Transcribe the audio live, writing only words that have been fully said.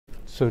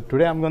So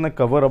today I'm going to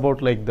cover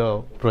about like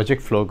the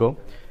project Flogo,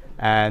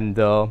 and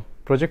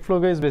project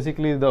Flogo is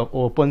basically the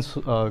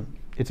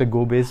it's a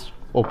Go based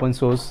open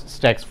source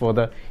stacks for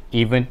the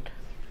event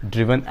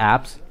driven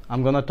apps.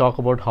 I'm going to talk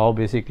about how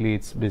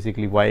it's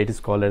why it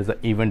is called as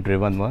the event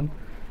driven one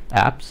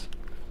apps.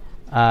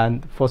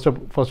 And first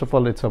of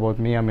all, it's about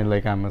me. I mean,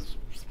 like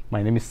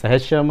my name is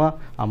Sahaj Sharma.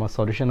 I'm a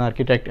solution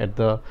architect at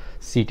the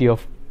city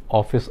of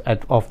office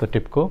of the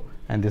TIPCO,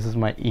 and this is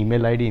my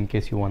email ID in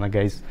case you wanna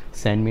guys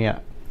send me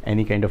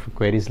any kind of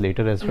queries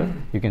later as well.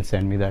 You can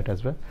send me that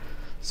as well.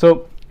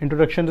 So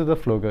introduction to the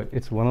Flogo.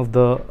 It's one of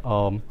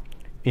the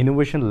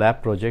innovation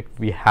lab project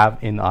we have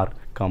in our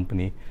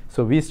company.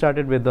 So we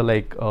started with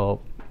the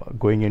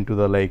going into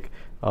the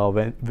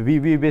when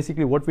we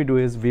basically what we do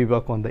is we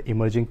work on the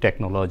emerging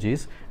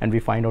technologies and we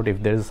find out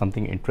if there is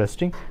something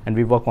interesting and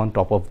we work on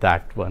top of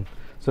that one.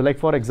 So like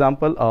for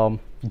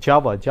example,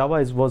 Java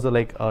was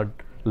a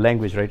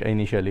language, right?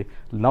 Initially,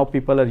 now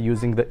people are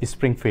using the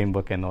Spring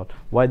framework and all.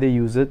 Why they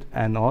use it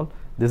and all,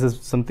 this is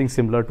something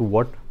similar to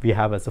what we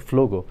have as a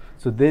Flogo.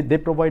 So they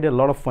provide a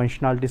lot of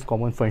functionalities,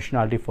 common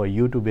functionality for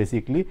you to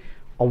basically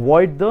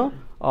avoid the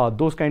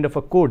those kind of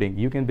a coding.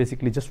 You can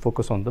basically just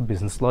focus on the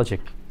business logic.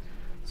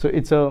 So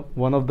it's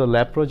one of the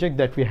lab project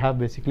that we have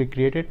basically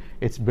created.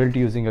 It's built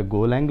using a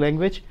Golang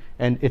language,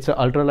 and it's an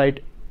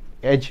ultralight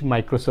edge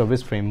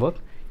microservice framework,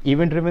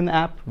 event-driven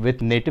app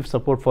with native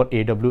support for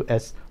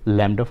AWS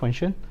Lambda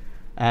function,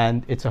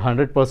 and it's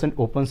 100%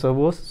 open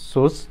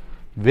source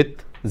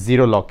with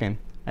zero lock-in,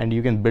 and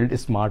you can build a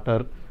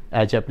smarter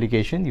edge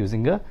application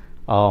using a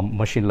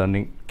machine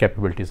learning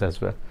capabilities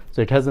as well.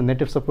 So it has a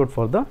native support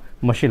for the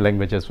machine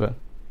language as well.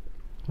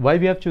 Why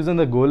we have chosen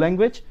the Go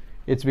language?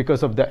 It's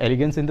because of the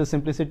elegance and the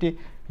simplicity.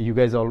 You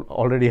guys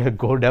already are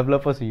Go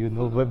developers, so you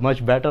know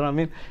much better. I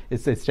mean,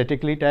 it's a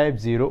statically typed,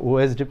 zero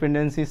OS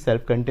dependency,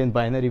 self-contained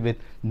binary with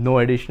no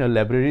additional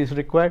libraries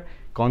required.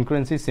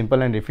 Concurrency,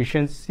 simple and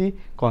efficiency.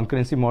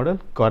 Concurrency model,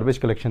 garbage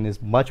collection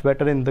is much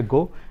better in the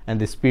Go, and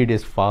the speed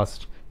is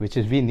fast, which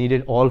is we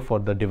needed all for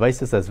the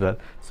devices as well.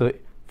 So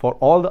for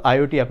all the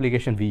IoT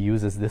application we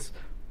use is this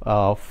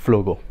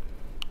Flogo.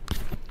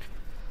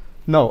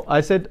 Now, I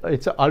said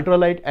it's an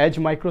ultralight edge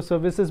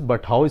microservices,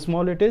 but how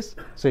small it is.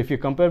 So if you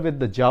compare with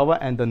the Java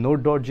and the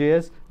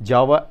Node.js,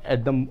 Java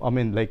at the, I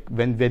mean, like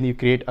when you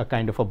create a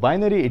kind of a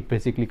binary, it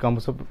basically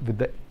comes up with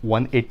the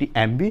 180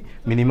 MB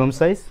minimum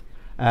size.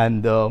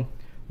 And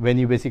when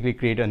you basically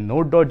create a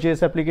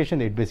Node.js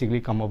application, it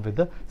basically come up with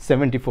the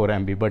 74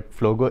 MB. But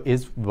Flogo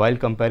is, while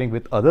comparing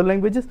with other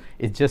languages,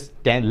 it's just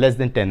less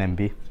than 10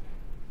 MB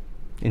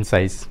in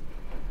size.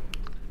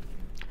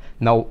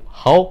 Now,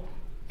 how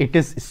it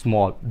is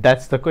small,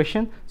 that's the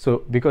question.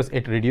 So because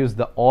it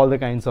reduced all the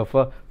kinds of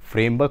a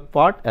framework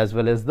part as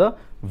well as the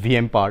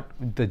VM part.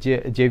 The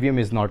JVM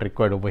is not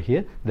required over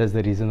here. That's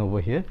the reason over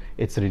here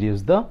it's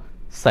reduced the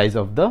size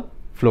of the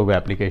Flogo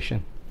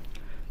application.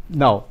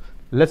 Now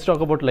let's talk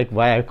about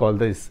why I call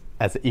this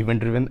as an event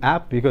driven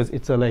app, because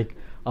it's a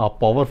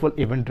powerful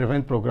event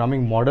driven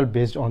programming model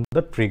based on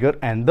the trigger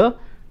and the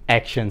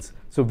actions.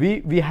 So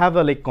we have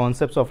a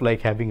concepts of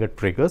having a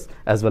triggers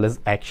as well as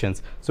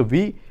actions. So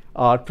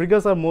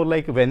triggers are more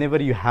like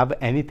whenever you have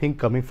anything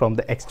coming from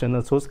the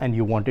external source and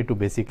you wanted to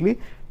basically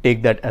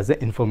take that as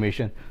a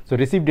information. So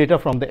receive data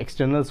from the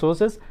external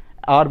sources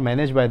are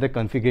managed by the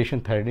configuration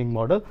threading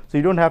model. So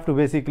you don't have to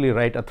basically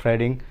write a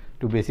threading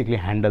to basically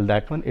handle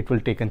that one. It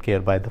will taken care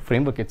by the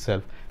framework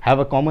itself. Have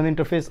a common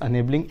interface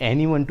enabling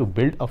anyone to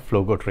build a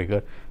Flogo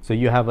trigger. So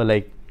you have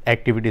a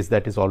activities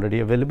that is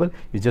already available.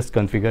 You just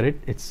configure it.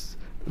 It's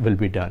will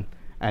be done.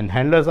 And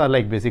handlers are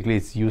basically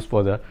it's used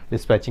for the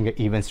dispatching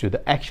events to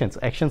the actions.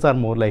 Actions are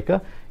more like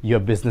your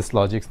business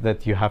logics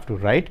that you have to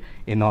write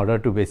in order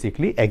to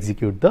basically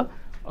execute the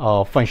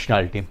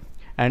functionality.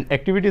 And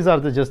activities are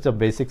just the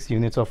basics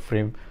units of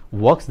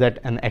frameworks that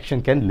an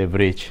action can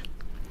leverage.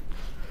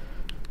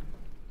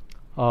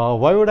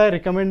 Why would I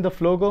recommend the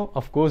Flogo?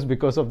 Of course,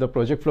 because of the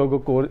project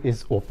Flogo core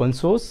is open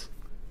source,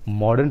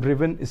 modern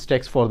driven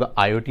stacks for the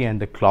IoT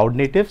and the cloud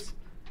natives.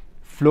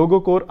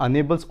 Flogo core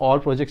enables all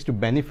projects to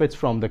benefit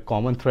from the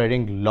common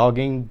threading,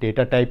 logging,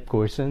 data type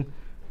cohesion,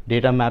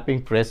 data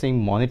mapping,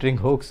 tracing, monitoring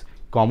hooks,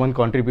 common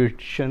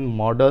contribution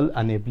model,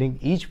 enabling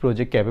each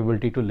project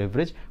capability to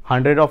leverage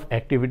 100 of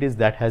activities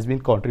that has been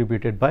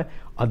contributed by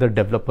other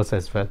developers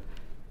as well.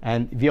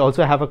 And we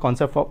also have a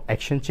concept of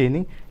action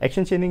chaining.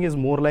 Action chaining is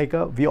more like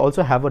we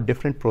also have a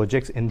different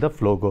projects in the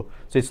Flogo.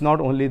 So it's not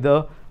only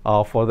the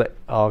for the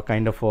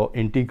kind of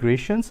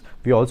integrations.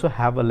 We also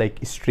have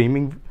a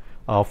streaming.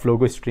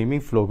 Flogo streaming,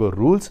 Flogo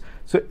rules.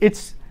 So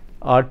it's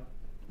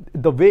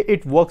the way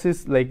it works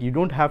is you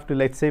don't have to,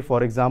 let's say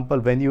for example,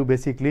 when you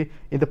basically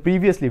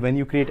when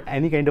you create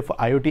any kind of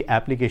IoT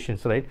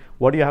applications, right,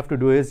 what you have to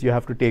do is you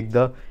have to take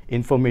the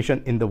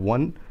information in the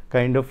one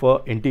kind of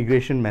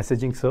integration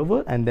messaging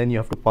server, and then you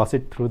have to pass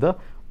it through the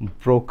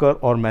broker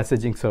or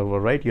messaging server,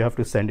 right? You have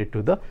to send it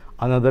to the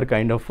another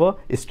kind of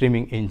a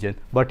streaming engine.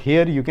 But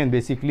here you can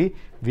basically,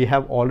 we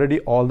have already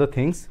all the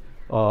things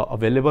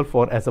available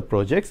for as a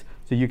projects,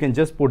 so you can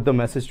just put the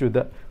message to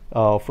the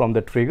from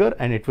the trigger,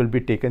 and it will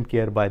be taken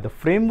care by the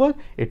framework.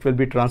 It will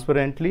be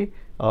transparently,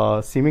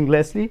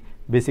 seamlessly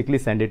basically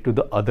send it to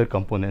the other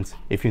components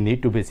if you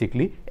need to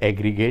basically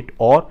aggregate,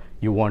 or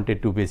you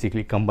wanted to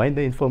basically combine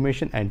the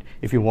information, and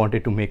if you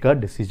wanted to make a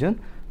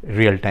decision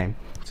real time,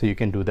 so you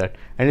can do that.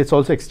 And it's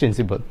also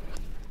extensible.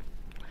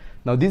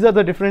 Now these are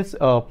the different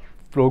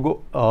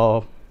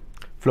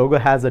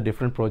Flogo has a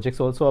different projects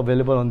also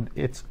available on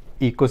its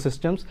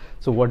ecosystems.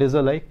 So what is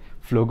a like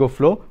Flogo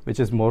flow, which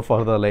is more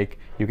for the like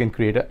you can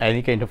create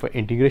any kind of a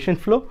integration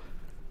flow.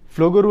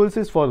 Flogo rules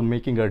is for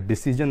making a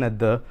decision at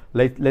the,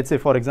 like let's say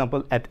for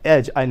example at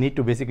edge I need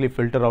to basically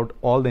filter out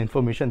all the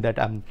information that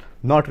I'm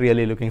not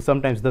really looking.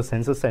 Sometimes the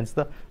sensor sends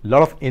the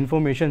lot of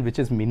information which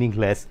is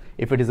meaningless.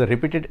 If it is a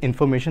repeated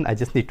information, I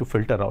just need to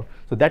filter out.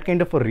 So that kind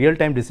of a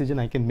real-time decision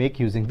I can make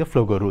using the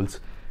Flogo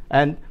rules.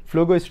 And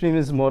Flogo stream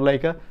is more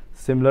like a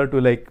similar to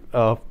like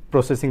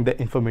processing the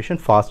information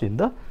fast in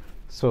the,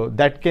 so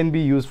that can be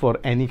used for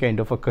any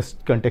kind of a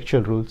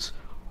contextual rules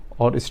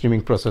or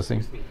streaming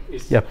processing.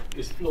 Is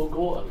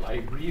Flogo a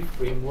library,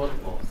 framework,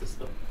 or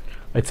system?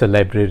 It's a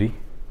library.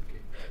 Okay.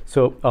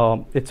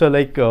 So it's a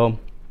like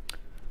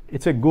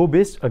it's a Go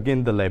based,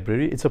 again the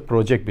library. It's a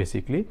project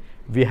basically.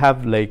 We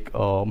have like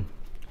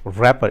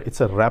wrapper.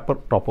 It's a wrapper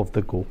top of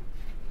the Go.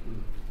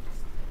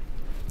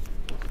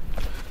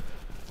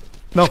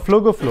 Now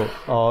Flogo flow.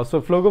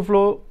 So Flogo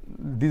flow,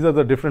 these are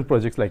the different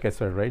projects like I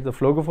said, right? The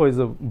Flogo flow is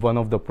one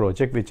of the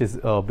project which is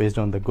based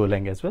on the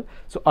Golang as well.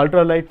 So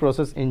ultralight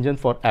process engine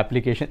for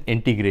application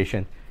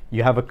integration.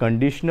 You have a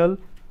conditional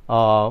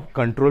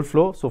control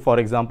flow. So for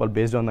example,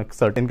 based on a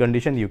certain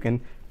condition, you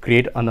can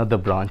create another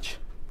branch.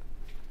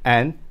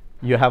 And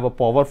you have a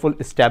powerful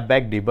step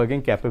back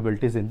debugging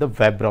capabilities in the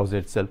web browser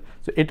itself.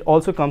 So it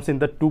also comes in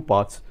the two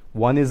parts.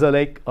 One is a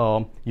like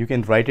you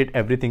can write it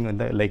everything in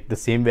the like the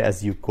same way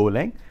as you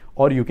Golang,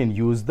 or you can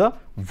use the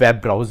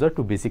web browser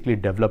to basically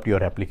develop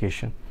your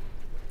application.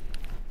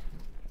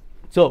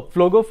 So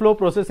Flogo flow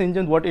process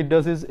engine, what it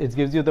does is it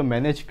gives you the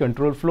managed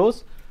control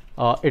flows.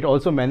 It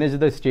also manages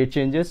the state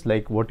changes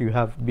like what you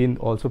have been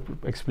also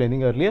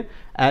explaining earlier,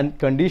 and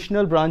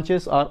conditional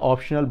branches are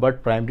optional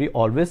but primary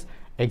always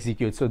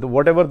executes. So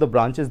whatever the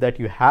branches that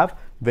you have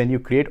when you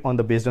create on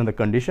the based on the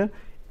condition,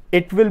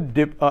 it will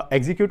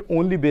execute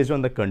only based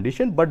on the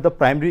condition, but the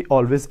primary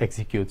always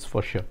executes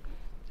for sure.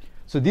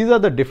 So these are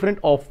the different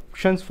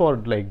options for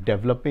like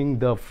developing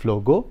the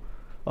Flogo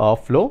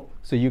flow.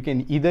 So you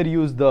can either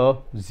use the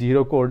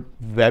zero code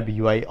web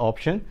UI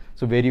option,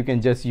 so where you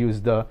can just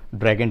use the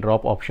drag and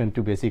drop option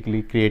to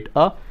basically create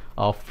a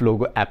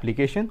Flogo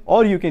application,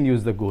 or you can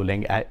use the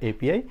Golang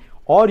API,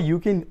 or you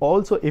can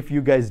also, if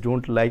you guys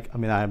don't like, I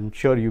mean I'm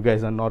sure you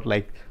guys are not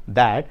like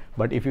that,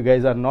 but if you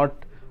guys are not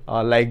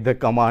like the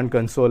command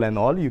console and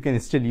all, you can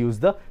still use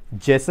the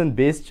JSON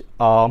based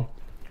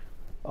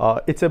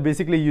it's a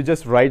basically you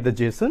just write the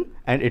JSON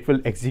and it will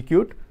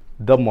execute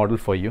the model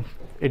for you.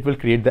 It will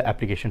create the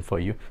application for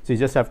you. So you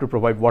just have to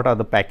provide what are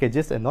the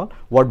packages and all,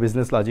 what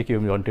business logic you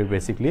want to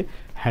basically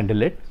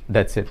handle it.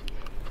 That's it.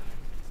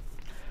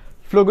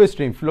 Flogo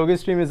stream. Flogo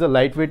stream is a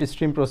lightweight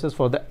stream process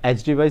for the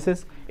edge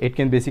devices. It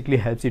can basically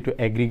helps you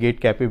to aggregate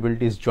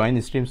capabilities,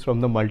 join streams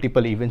from the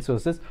multiple event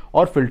sources,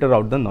 or filter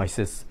out the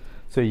noises.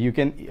 So you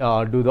can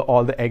do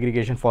all the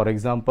aggregation. For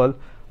example,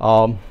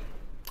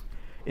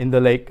 in the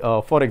like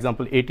for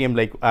example ATM,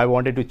 like I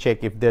wanted to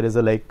check if there is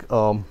a like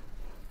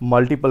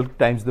multiple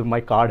times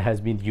my card has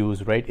been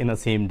used right in a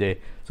same day.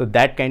 So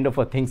that kind of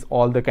a things,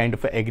 all the kind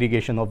of a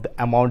aggregation of the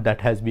amount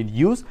that has been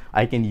used,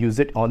 I can use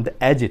it on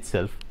the edge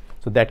itself.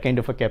 So that kind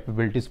of a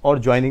capabilities, or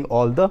joining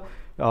all the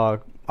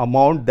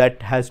amount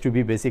that has to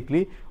be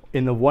basically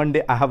in a one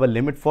day I have a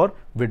limit for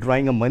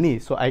withdrawing a money,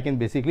 so I can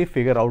basically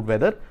figure out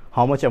whether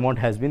how much amount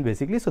has been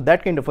basically. So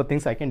that kind of a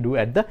things I can do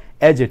at the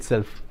edge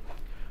itself.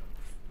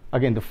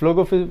 Again, the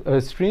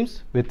Flogo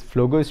streams, with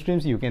Flogo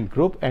streams you can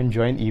group and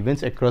join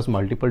events across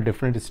multiple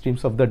different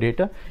streams of the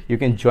data. You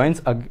can join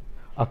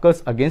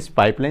occurs against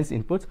pipelines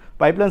inputs.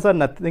 Pipelines are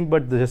nothing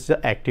but just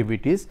the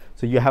activities.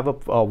 So you have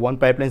a one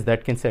pipeline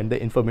that can send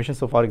the information.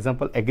 So for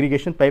example,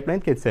 aggregation pipeline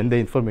can send the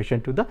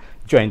information to the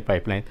join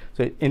pipeline.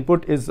 So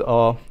input is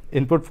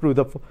input through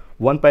the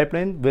one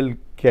pipeline will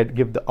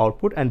give the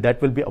output, and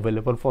that will be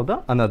available for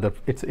the another.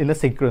 It's in a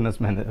synchronous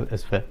manner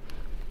as well.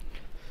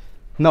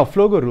 Now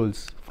Flogo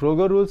rules.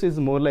 Flogo rules is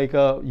more like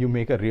you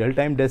make a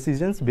real-time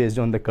decisions based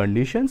on the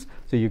conditions.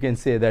 So you can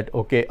say that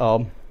okay,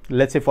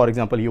 let's say for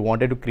example you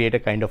wanted to create a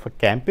kind of a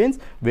campaigns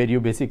where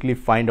you basically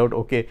find out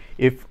okay,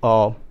 if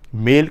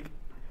mail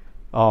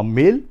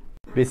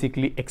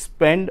basically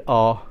expend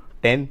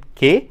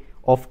 10K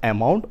of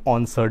amount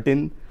on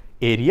certain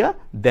area,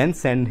 then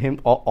send him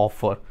a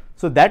offer.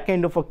 So that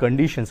kind of a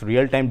conditions,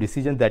 real-time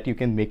decisions that you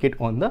can make it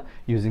on the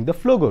using the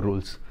Flogo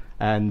rules.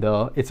 And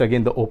it's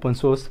again the open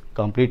source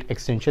complete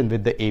extension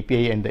with the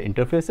API and the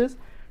interfaces.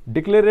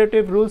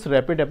 Declarative rules,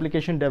 rapid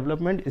application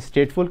development,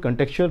 stateful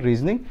contextual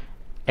reasoning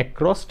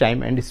across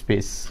time and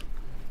space.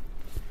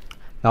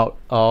 Now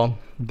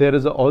there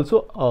is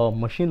also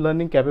machine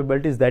learning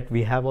capabilities that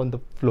we have on the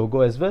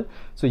Flogo as well.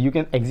 So you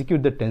can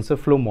execute the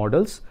TensorFlow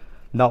models.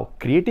 Now,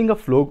 creating a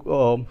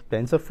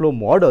TensorFlow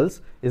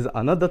models is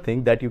another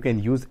thing that you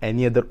can use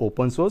any other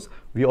open source.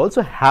 We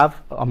also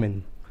have,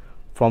 in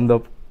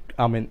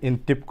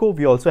TIBCO,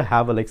 we also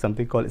have like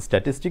something called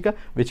Statistica,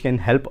 which can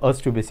help us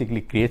to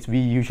basically we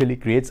usually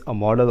creates a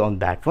model on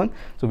that one.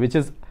 So which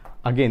is,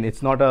 again,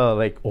 it's not a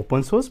like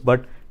open source,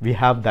 but we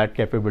have that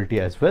capability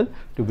as well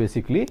to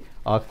basically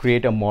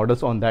create a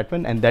models on that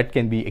one, and that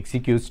can be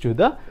executed to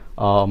the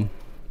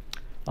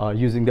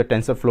using the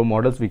TensorFlow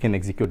models, we can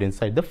execute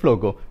inside the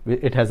Flogo.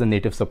 It has a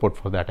native support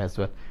for that as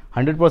well.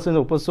 100%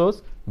 open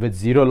source with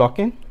zero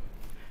lock-in.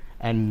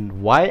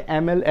 And why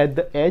ML at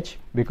the edge?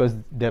 Because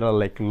there are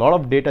like a lot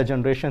of data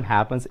generation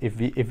happens. If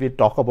we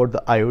talk about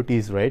the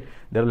IoTs, right,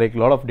 there are like a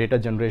lot of data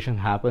generation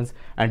happens,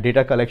 and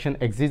data collection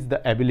exceeds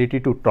the ability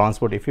to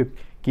transport. If you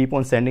keep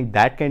on sending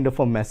that kind of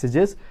a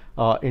messages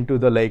into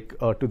the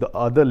to the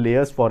other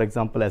layers, for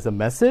example, as a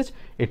message,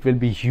 it will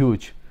be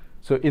huge.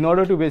 So in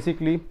order to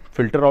basically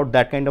filter out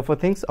that kind of a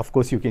things, of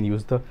course, you can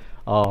use the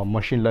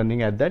machine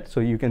learning at that.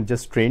 So you can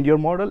just train your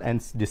model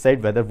and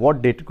decide whether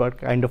what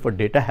kind of a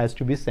data has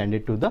to be sent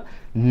it to the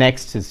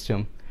next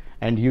system.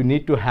 And you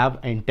need to have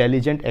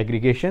intelligent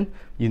aggregation.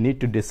 You need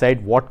to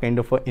decide what kind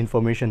of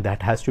information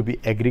that has to be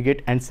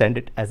aggregate and send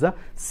it as a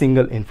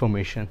single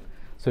information.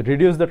 So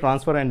reduce the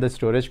transfer and the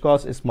storage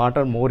cost,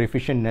 smarter, more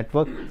efficient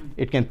network.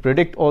 It can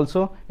predict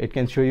also. It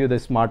can show you the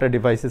smarter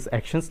devices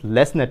actions,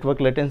 less network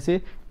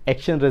latency,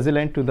 action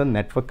resilient to the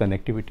network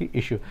connectivity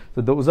issue. So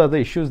those are the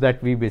issues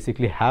that we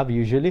basically have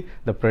usually.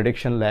 The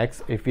prediction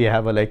lags if we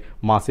have a like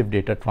massive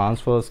data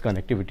transfers,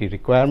 connectivity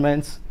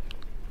requirements.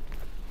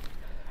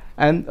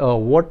 And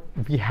what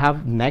we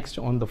have next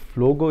on the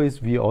Flogo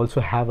is we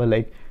also have a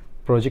like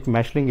project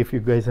meshing. If you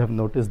guys have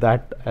noticed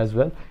that as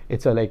well,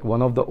 it's a like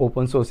one of the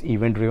open source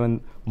event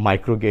driven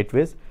micro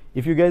gateways.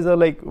 If you guys are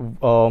like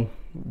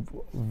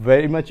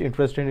very much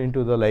interested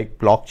into the like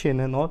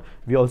blockchain and all,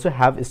 we also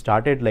have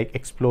started like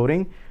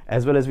exploring,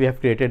 as well as we have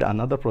created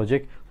another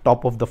project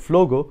top of the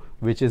Flogo,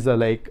 which is a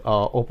like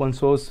open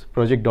source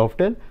project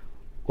Dovetail,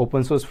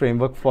 open source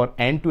framework for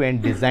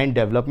end-to-end design,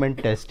 development,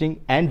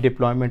 testing and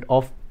deployment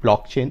of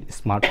blockchain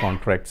smart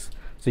contracts.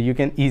 So you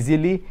can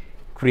easily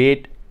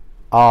create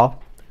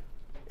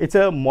it's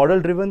a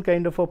model-driven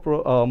kind of a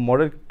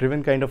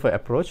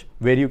approach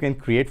where you can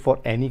create for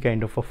any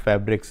kind of a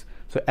fabrics.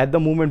 So at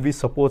the moment we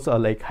support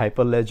like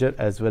Hyperledger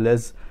as well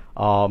as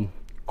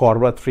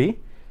Corba 3.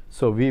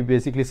 So we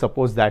basically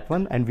support that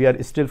one, and we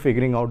are still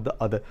figuring out the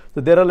other.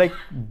 So there are like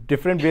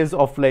different ways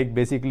of like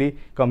basically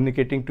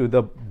communicating to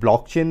the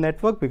blockchain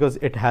network, because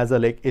it has a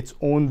like its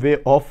own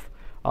way of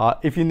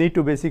if you need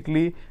to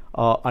basically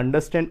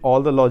understand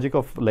all the logic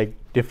of like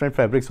different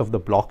fabrics of the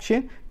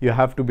blockchain, you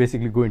have to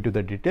basically go into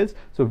the details.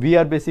 So we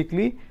are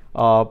basically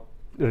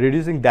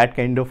reducing that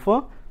kind of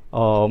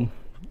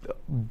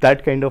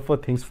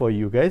things for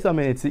you guys. I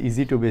mean, it's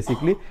easy to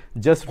basically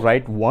just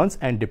write once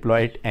and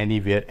deploy it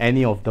anywhere,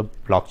 any of the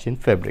blockchain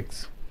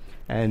fabrics.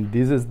 And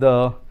this is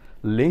the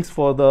links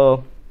for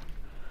the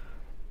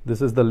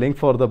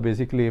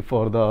basically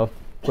for the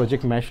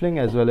project meshing,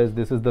 as well as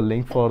this is the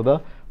link for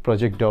the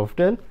project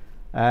Dovetail.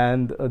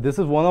 And this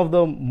is one of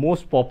the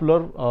most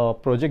popular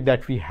project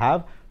that we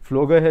have.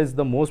 Flogo has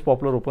the most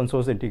popular open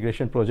source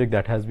integration project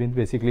that has been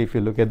basically, if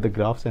you look at the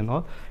graphs and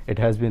all, it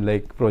has been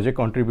like project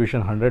contribution,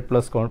 100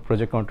 plus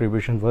project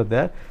contributions were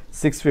there,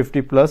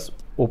 650 plus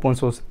open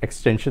source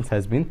extensions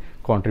has been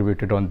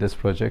contributed on this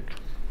project.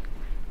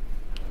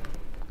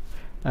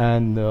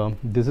 And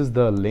this is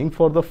the link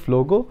for the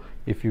Flogo.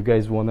 If you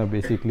guys want to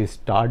basically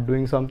start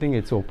doing something,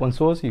 it's open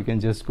source. You can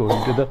just go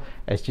into the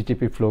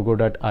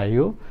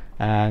http://flogo.io,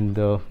 and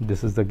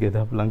this is the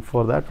GitHub link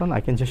for that one. I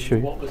can just show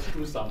you. Walk us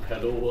through some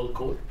hello world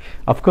code.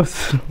 Of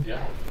course.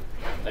 Yeah,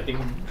 I think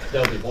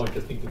that will be more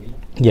interesting to me.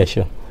 Yeah,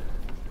 sure.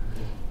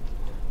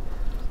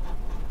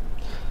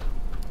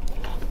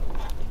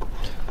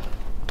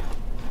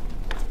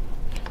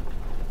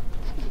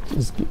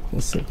 Just give me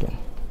a second.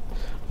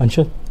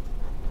 Anshul.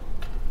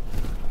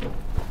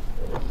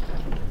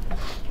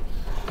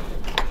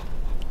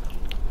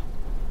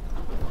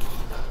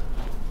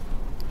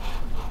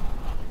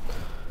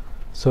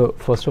 So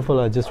first of all,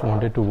 I just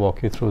wanted to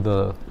walk you through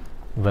the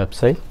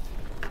website.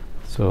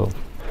 So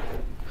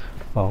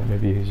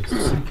maybe you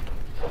just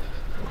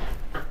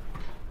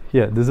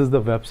yeah, this is the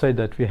website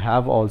that we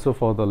have also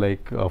for the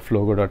like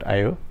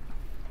flogo.io.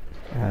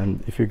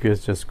 And if you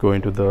guys just go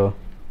into the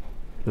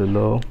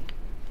below,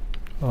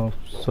 oh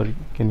sorry,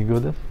 can you go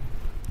there?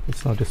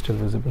 It's not still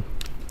visible.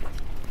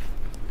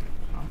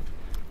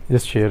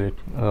 Just share it.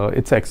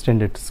 It's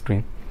extended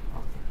screen.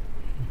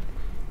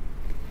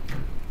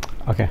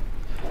 Okay.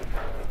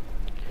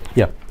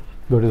 Yeah,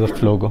 go to the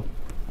Flogo.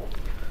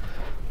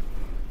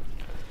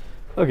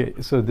 Okay,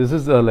 so this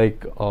is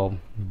like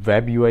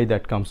web UI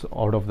that comes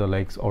out of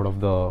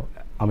the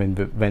I mean,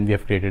 when we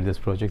have created this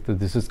project. So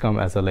this has come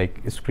as a like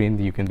screen.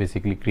 You can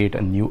basically create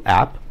a new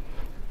app,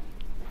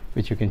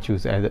 which you can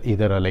choose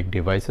either like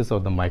devices or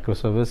the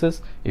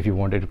microservices. If you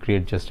wanted to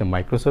create just a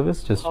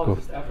microservice, just How go.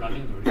 is this app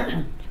running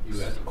already? You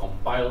have to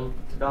compile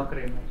Docker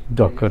image.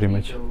 Docker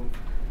image.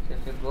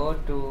 If you go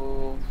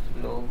to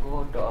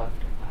flogo.io,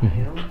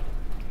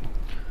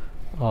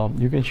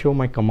 You can show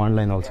my command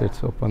line also.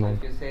 It's open. So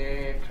if you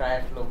say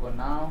try Flogo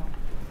now,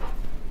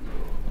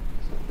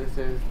 so this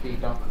is the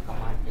Docker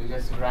command. You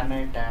just run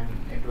it and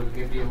it will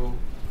give you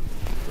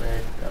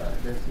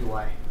with this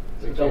UI.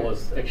 So that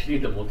was actually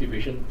the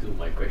motivation to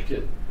my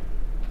question.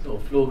 So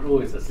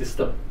Flogo is a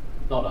system,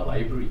 not a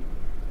library,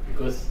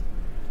 because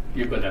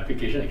you've got an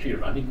application actually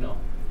running now.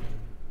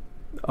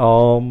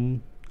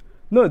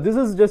 No, this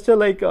is just a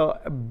like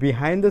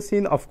behind the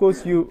scene. Of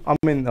course,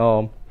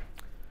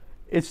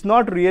 it's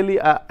not really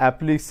a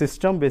appli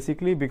system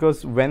basically,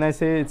 because when I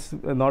say it's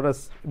not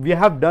we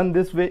have done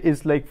this way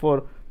is like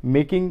for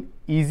making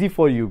easy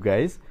for you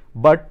guys,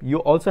 but you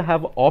also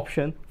have an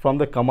option from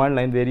the command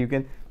line where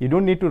you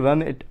don't need to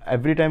run it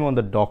every time on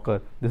the Docker.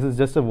 This is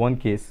just a one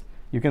case.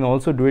 You can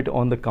also do it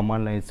on the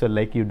command line, so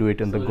like you do it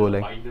in the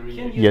Golang.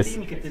 Can you Yes.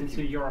 link it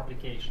into your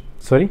application?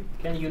 Sorry?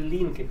 Can you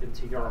link it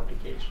into your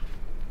application?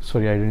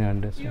 Sorry, I didn't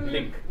understand.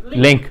 Link.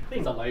 Link.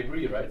 It's a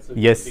library, right? So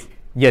Yes. you link.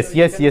 Yes, So you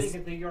yes, can yes. link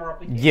it to your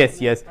application Yes,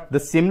 and yes. have The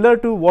that- similar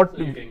to what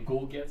So you can go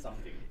get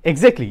something.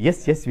 exactly.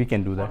 Yes, yes, we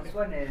can do that. This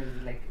one is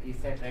like you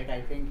said, right?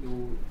 I think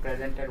you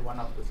presented one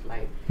of the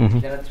slides.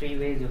 Mhm. There are 3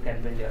 ways you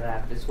can build your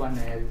app. This one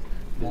is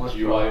The more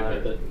GUI for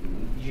method.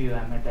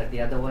 GUI method.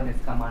 The other one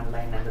is command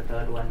line, and the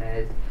third one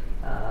is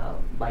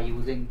by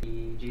using the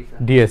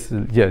JSON. DS,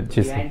 yeah, So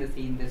just behind the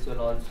scene, this will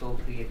also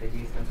create a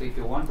JSON. So if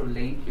you want to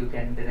link, you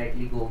can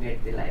directly go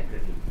get the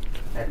library.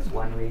 That's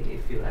one way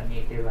if you are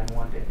native and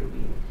want it to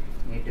be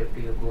native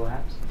to your Go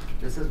apps.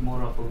 This is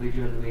more of a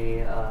visual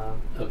way.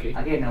 Okay.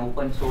 Again, an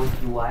open source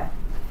UI.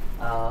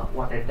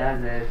 What it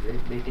does is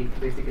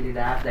basically the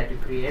app that you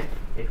create,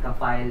 it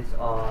compiles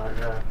or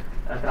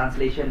a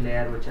translation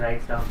layer which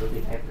writes down to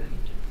the library.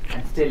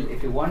 And still,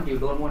 if you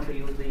don't want to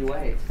use the UI,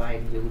 it's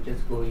fine. You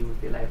just go use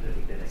the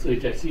library directly. So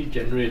it actually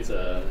generates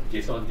a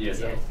JSON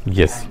DSL, Yes.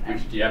 Yes.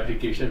 which the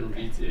application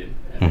reads in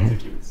and Mhm.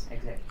 executes.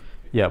 Exactly.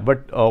 yeah.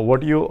 But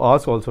what you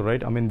asked also,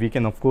 right? I mean, we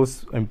can of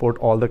course import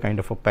all the kind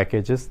of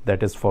packages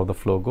that is for the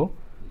Flogo,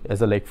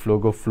 as a like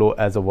Flogo flow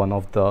as a one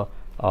of the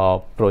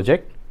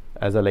project,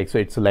 as a like, so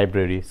it's a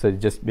library. So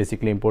just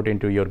basically import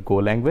into your Go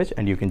language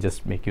and you can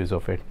just make use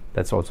of it.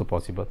 That's also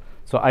possible.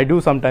 So I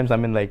do sometimes,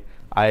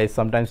 I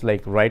sometimes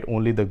like write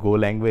only the Go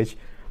language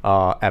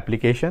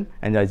application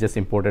and I just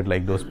imported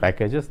like those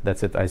packages.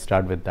 That's it. I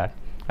start with that.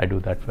 I do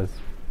that first.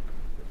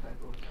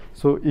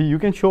 So you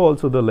can show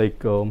also the like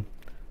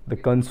the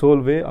console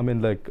way. I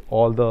mean, like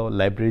all the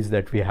libraries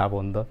that we have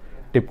on the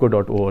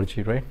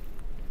tipco.org, right?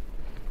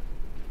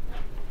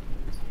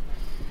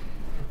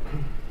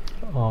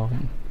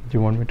 Do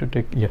you want me to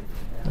take? Yeah,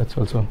 that's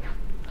also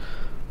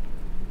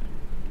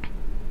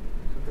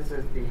So this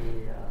is the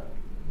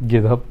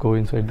GitHub. Go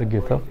inside the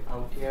GitHub.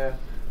 out here.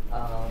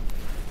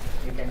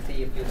 You can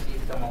see if you see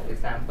some of the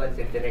samples,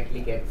 it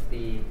directly gets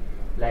the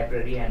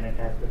library and it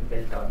has been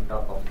built on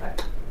top of that.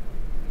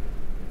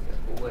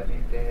 So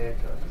Kubernetes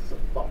So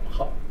pub,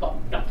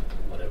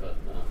 whatever.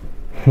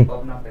 or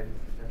PubNub is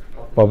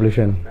just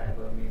Publishing.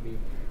 subscriber. Maybe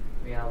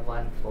we have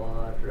one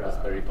for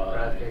Raspberry Pi.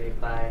 Raspberry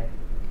Pi.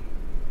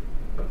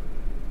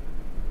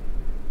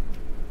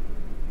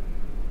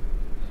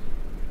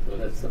 So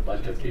that's a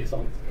bunch of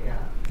JSONs. Yeah,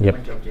 Yep.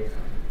 bunch of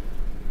JSON.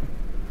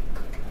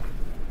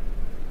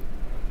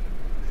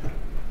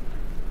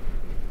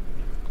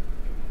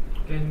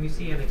 Can we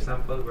see an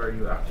example where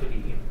you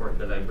actually import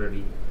the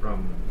library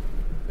from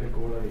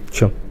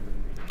Sure.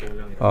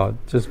 Golang?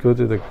 Just go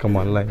to the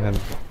command line and.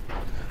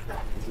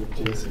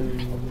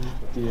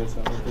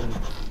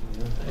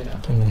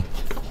 Yeah.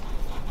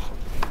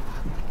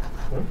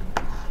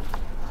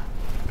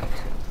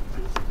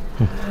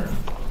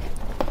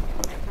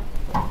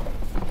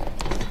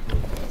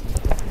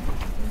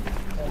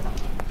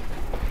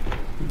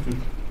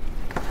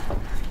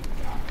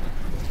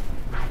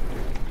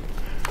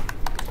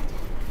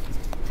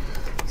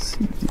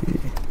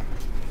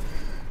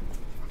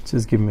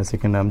 Just give me a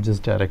second. I'm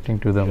just directing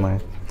to the my.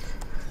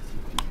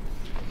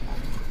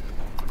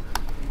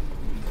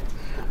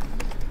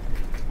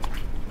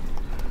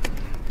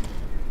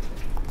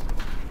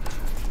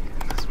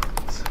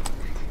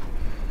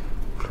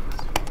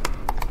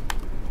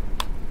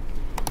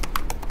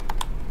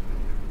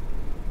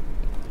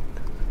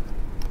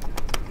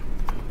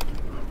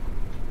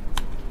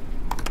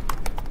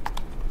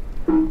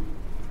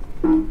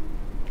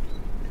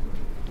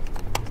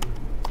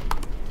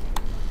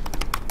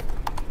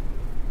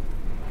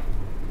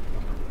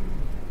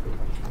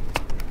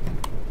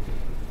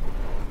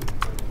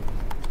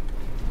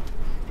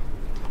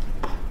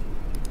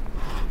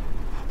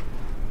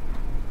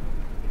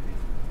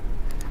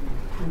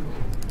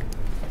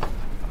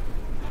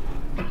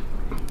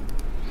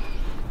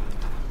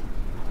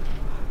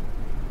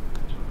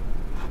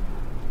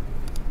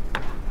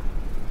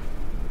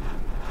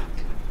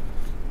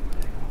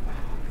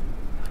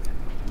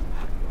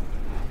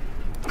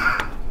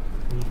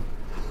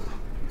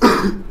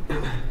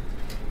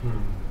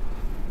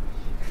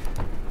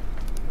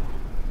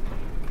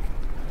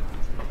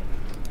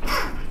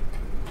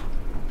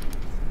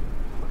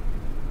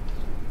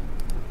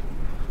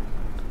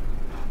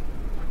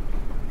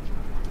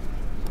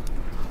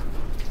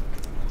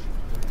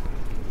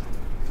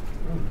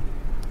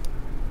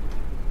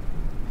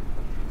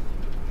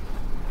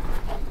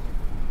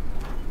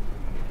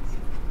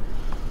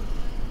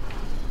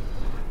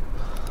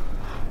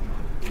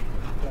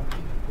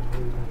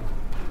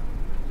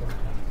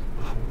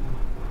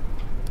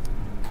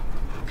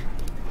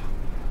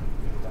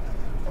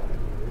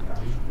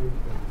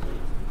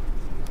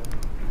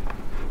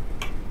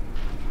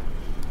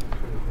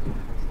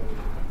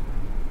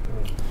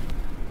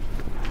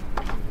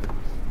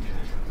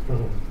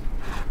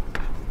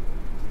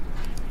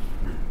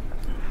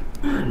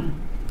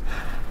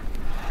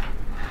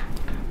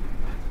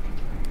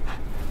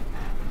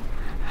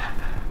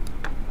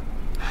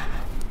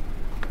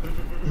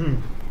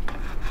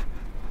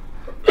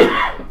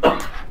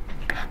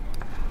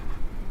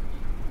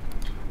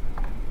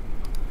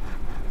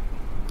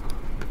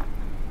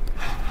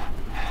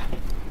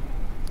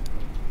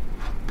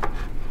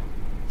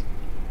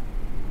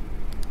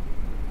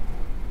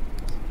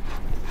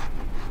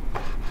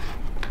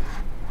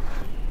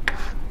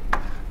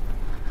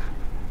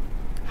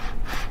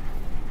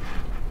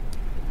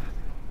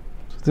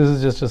 This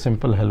is just a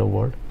simple hello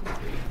world.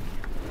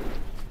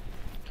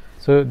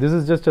 So this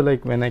is just a,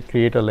 like when I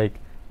create a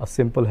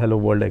simple hello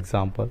world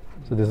example.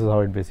 So this is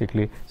how it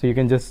basically. So you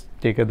can just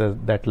take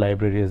that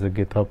library as a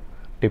GitHub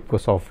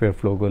TIBCO software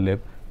Flogo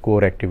lib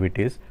core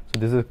activities. So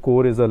this is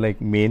core is a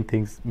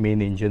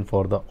main engine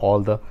for all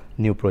the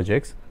new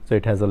projects. So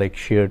it has a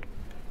shared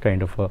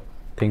kind of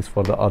things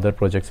for the other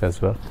projects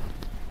as well.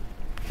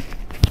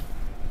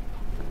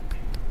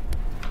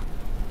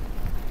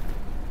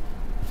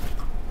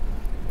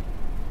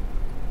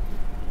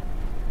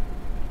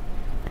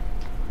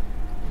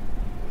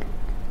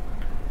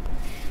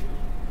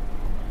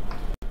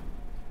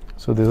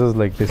 So this is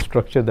the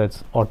structure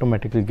that's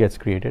automatically gets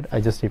created. I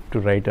just have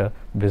to write a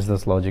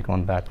business logic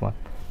on that one.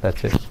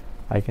 That's it.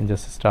 I can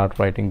just start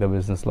writing the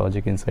business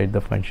logic inside the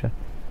function.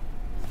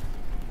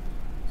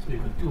 So you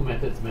got two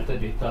methods,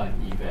 metadata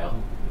and eval.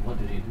 And what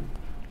do they do?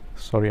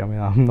 Sorry, I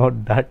mean I'm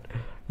not that.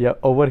 Yeah,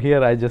 over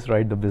here I just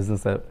write the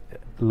business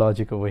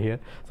logic over here.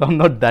 So I'm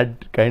not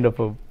that kind of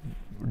a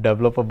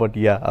developer, but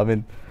yeah, I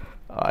mean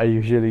I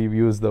usually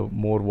use the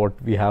more what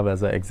we have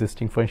as a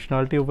existing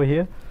functionality over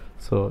here.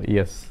 So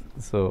yes,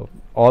 so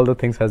all the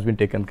things has been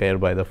taken care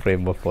by the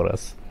framework for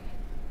us.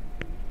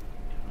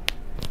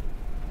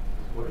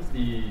 What is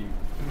the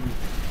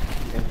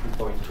entry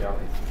point here?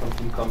 Is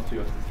something come to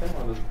your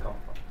system or does it come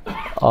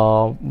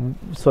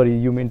from? Sorry,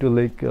 you mean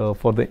to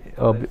for the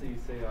Let's say you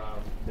say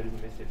there is a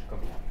message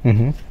coming.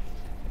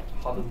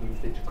 Mm-hmm. How does the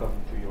message come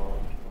to your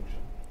function?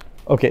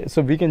 Okay,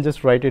 so we can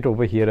just write it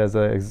over here as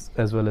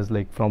well as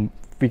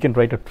we can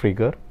write a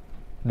trigger.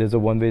 There's a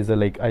one way is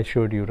I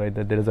showed you, right,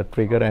 that there is a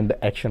trigger and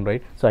the action,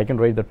 right? So I can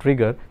write the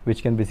trigger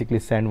which can basically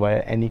send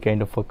via any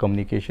kind of a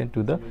communication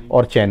to the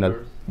or channel.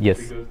 Yes,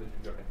 Triggers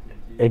that trigger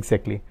activity.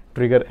 exactly.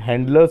 Trigger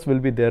handlers will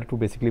be there to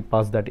basically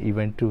pass that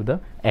event to the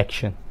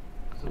action.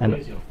 So And where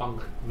is your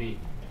func main?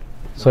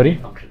 The Sorry?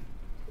 main function.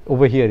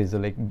 Over here is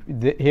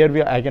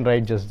here I can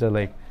write just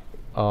the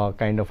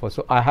kind of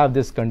so I have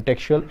this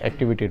contextual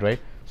activity, right?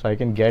 So I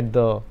can get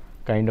the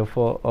kind of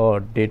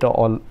data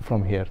all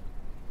from here.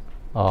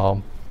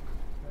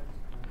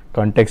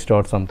 Context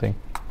or something.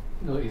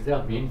 No, is there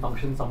a main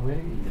function somewhere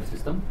in the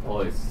system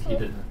or it's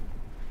hidden?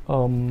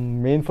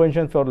 Main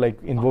function for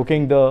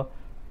invoking the.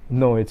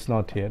 No, it's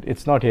not here.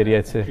 It's not here. Yeah,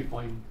 it's Entry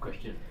point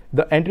question.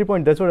 the entry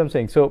point. That's what I'm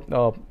saying.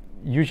 So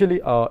usually,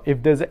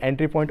 if there's an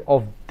entry point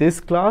of this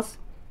class,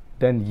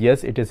 then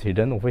yes, it is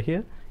hidden over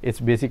here.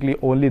 It's basically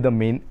only the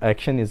main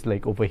action is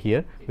over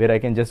here, where I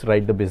can just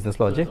write the business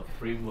logic. So it's a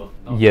framework,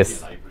 not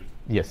Yes. a library.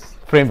 Yes,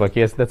 framework.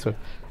 Yes, that's what.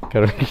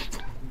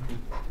 Correct.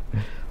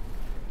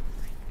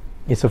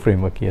 It's a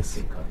framework. Yes.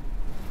 Okay, got it.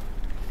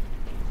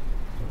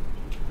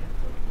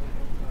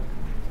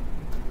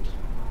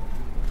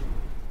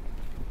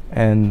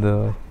 And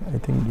I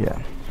think yeah.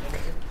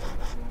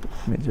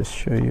 Let me just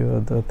show you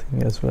other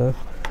thing as well.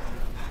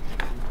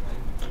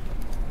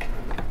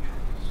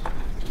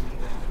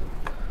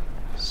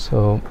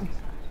 So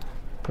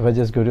if I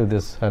just go to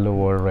this hello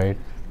world, right?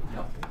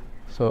 Yeah.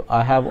 So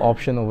I have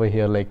option over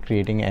here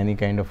creating any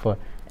kind of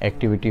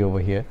activity over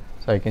here.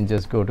 So I can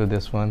just go to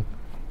this one,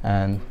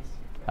 and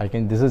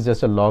this is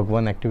just a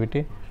log1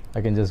 activity.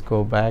 I can just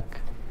go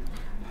back,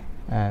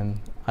 and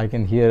I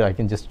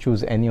can just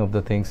choose any of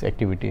the things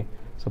activity.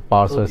 So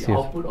parser So here.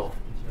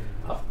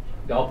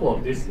 the output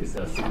of this is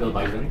a single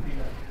binary,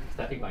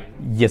 static binary.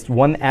 Yes,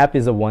 one app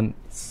is a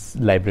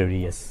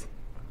library. Yes,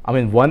 I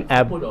mean one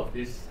app. Output of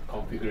this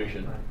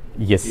configuration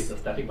Yes. is a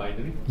static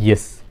binary.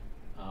 Yes,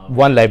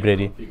 one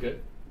library.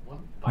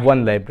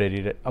 One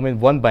library. Right? I mean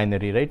one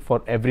binary, right?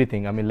 For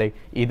everything. I mean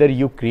either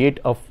you create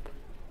a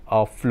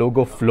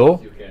Flogo flow.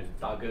 You can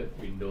target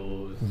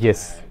windows.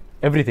 Yes, and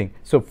everything.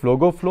 So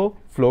Flogo flow,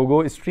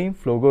 Flogo stream,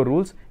 Flogo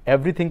rules,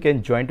 everything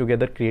can join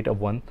together, create a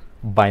one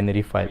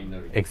binary file,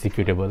 Binary.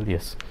 executable.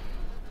 Yes,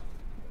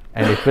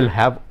 and it will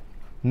have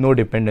no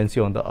dependency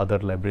on the other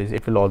libraries.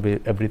 It will always,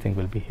 everything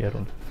will be here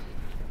only,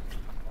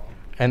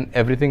 and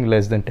everything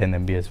less than 10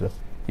 MB as well.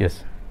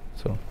 Yes,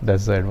 so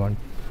that's the advantage.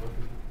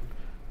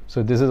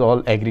 So this is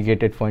all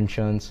aggregated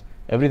functions.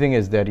 Everything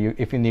is there.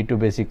 If you need to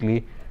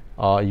basically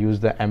use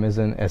the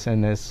Amazon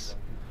SNS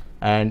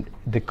and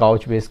the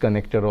couch-based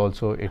connector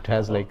also. It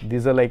has like,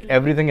 these are like,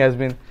 everything has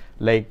been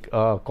like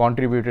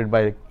contributed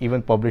by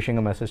even publishing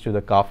a message to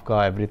the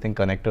Kafka. Everything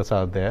connectors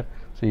are there,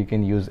 so you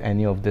can use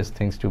any of these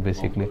things to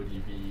basically.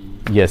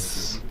 MongoDB,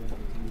 Yes.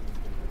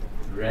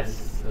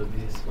 REST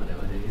service,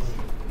 whatever it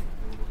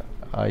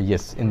is.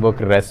 Yes, invoke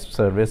REST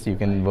service. You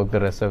can invoke the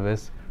REST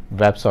service.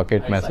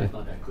 WebSocket message.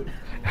 Not that good.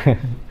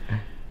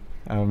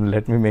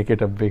 Let me make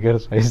it a bigger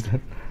size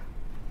then.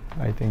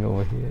 I think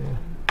over here.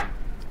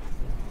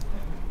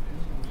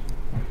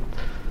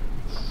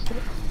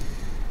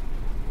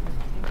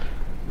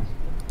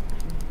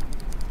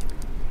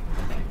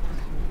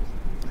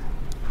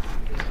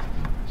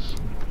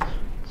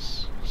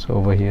 So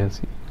over here,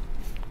 see,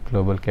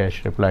 global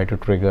cache, reply to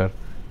trigger,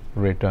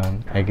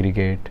 return,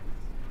 aggregate,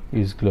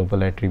 use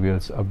global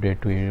attributes,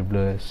 update to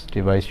AWS,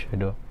 device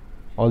shadow.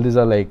 All these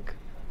are like,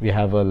 we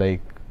have a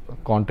like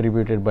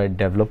contributed by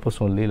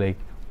developers only. Like,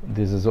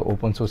 this is an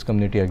open source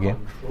community again.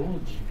 Control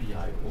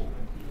GPIO.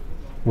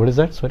 What is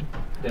that? Sorry,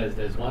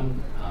 There's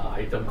one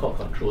item called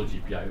control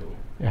GPIO.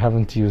 I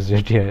haven't used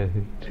it yet.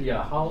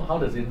 Yeah, how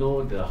does it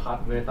know the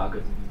hardware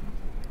target?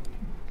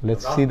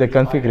 Let's Raspberry see the Pi has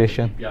a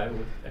configuration.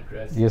 GPIO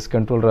address. Yes,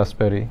 control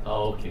Raspberry.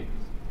 Oh, okay.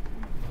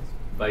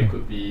 But it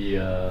could be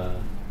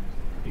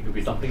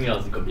something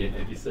else. It could be an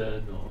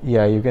Edison or.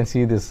 Yeah, you can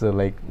see this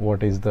like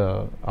what is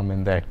the, I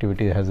mean, the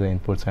activity has the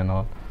inputs and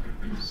all.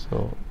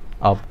 So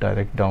up,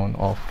 direct, down,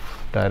 off,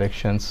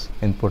 directions,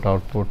 input,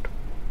 output,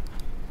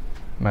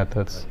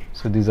 methods.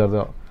 So these are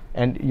the,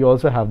 and you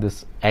also have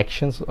this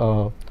actions,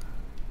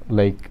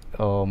 like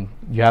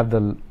you have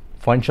the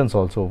functions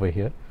also over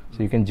here.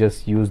 So you can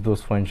just use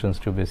those functions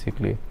to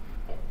basically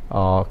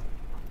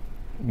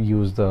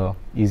use the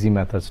easy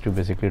methods to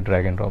basically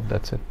drag and drop.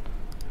 That's it.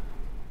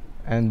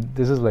 And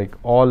this is like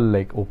all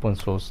like open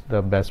source,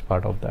 the best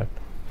part of that.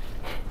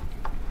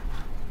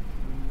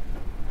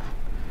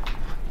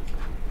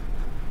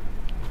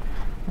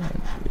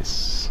 And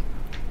this.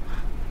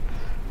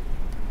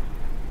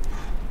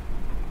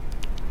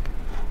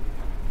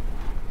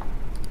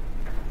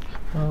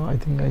 I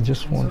think I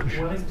just want to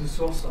show. What is the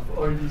source of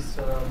all these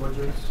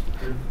modules?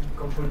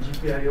 Control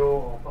GPIO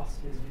or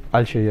parse-CSV?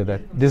 I'll show you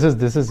that. This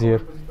is here.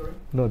 Repository?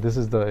 No, this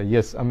is the,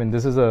 yes, I mean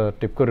this is a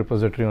TIBCO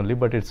repository only,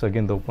 but it's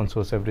again the open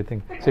source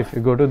everything. So if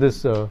you go to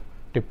this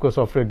TIBCO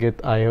software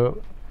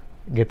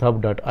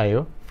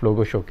github.io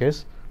Flogo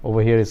showcase,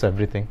 over here is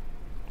everything.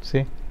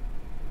 See?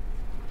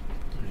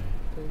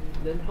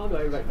 Then how do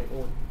I write my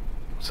own?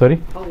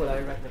 Sorry? How will I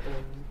write my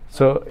own?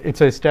 So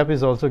it's a step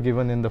is also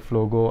given in the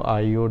Flogo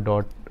IO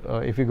dot.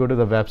 If you go to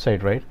the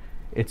website, right,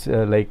 it's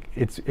like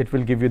it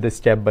will give you the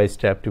step by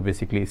step to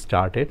basically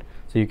start it.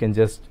 So you can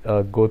just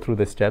go through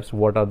the steps.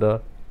 What are the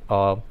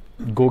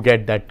go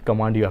get that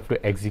command you have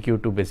to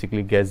execute to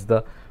basically get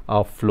the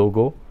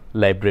Flogo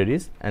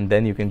libraries, and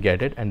then you can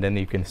get it, and then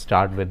you can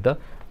start with the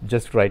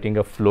just writing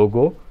a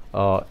Flogo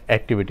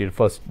activity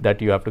first that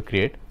you have to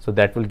create. So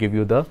that will give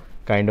you the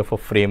kind of a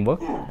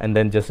framework, and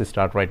then just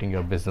start writing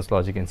your business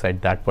logic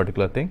inside that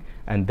particular thing,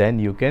 and then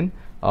you can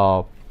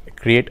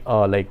create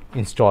a like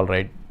install,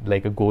 right,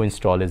 like a go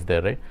install is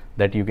there, right,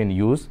 that you can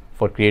use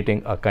for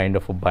creating a kind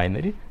of a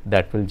binary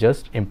that will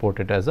just import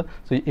it as a.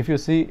 So if you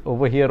see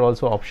over here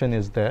also option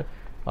is there,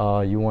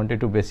 you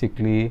wanted to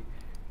basically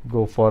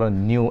go for a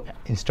new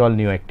install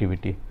new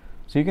activity,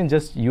 so you can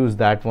just use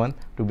that one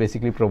to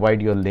basically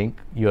provide your link,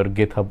 your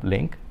GitHub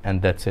link,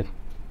 and that's it.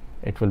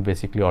 It will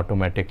basically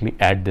automatically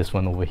add this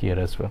one over here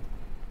as well.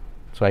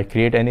 So I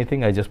create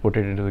anything, I just put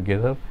it into the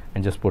GitHub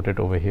and just put it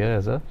over here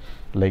as a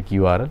like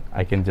URL.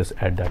 I can just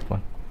add that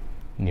one,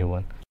 new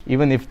one.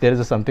 Even if there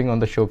is something on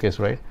the showcase,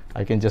 right,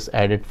 I can just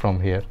add it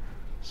from here.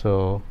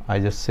 So I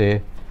just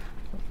say,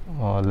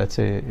 let's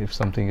say if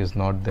something is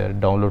not there,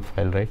 download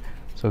file, right?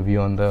 So view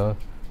on the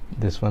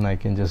this one, I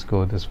can just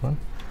go this one.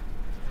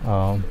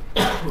 I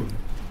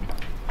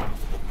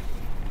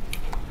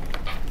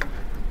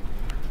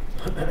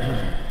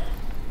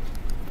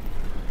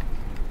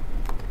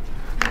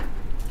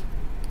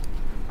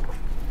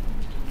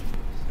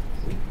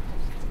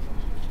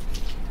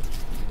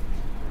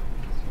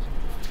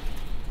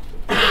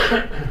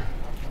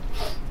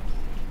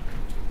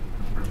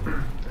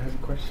have a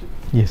question.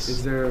 Yes.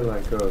 Is there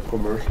like a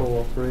commercial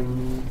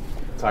offering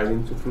tied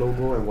into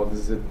Flogo, and what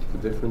is it,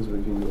 the difference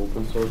between the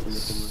open source and the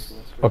commercial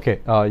offering? Okay,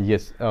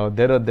 yes,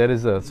 there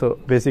is a, so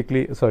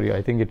basically, sorry,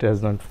 I think it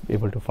has not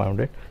able to find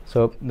it.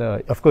 So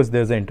of course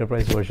there's the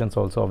enterprise versions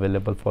also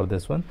available for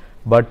this one,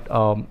 but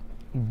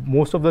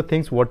most of the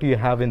things what you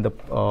have in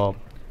the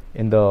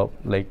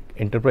like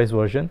enterprise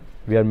version,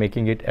 we are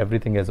making it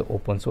everything as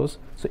open source.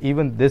 So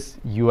even this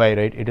UI,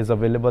 right, it is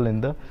available in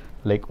the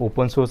like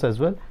open source as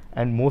well,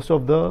 and most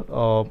of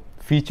the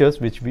features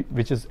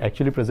which is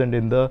actually present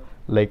in the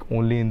like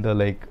only in the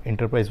like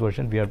enterprise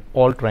version, we are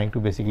all trying to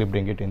basically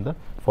bring it in the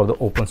for the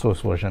open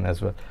source version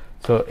as well.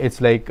 So it's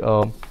like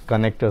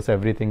connectors,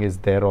 everything is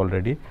there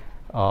already,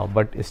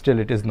 but still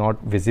it is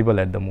not visible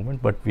at the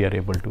moment, but we are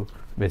able to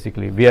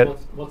basically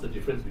What's the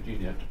difference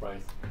between the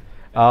enterprise?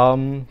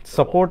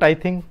 Support, I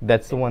think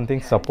that's the one thing.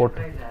 Yeah, Support.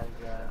 Enterprise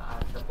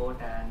has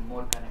support and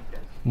more connectors.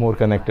 More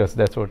connectors.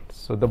 That's what.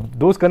 So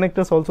those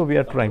connectors also we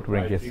are trying to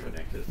bring. Yes.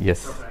 Connectors.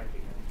 Yes.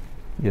 Proprietary.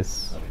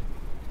 Yes. Okay.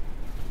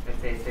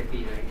 Let's say SAP,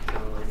 right? So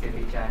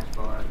SAP charge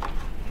for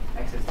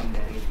accessing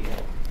their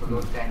API. So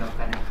those kind of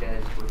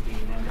connectors would be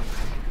in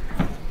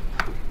enterprise.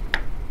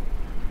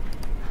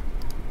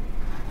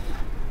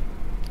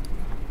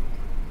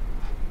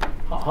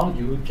 How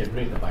do you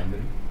generate the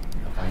binary,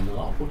 the final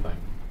output binary?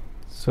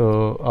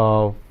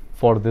 So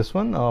for this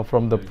one,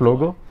 from the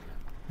Flogo,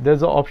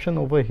 there's an option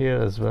over here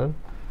as well.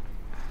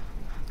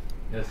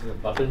 There's a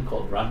button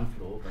called Run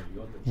Flow, but you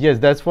want to Yes,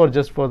 that's for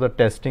just for the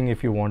testing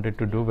if you wanted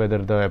to do whether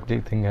the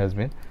everything has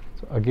been.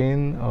 So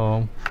again,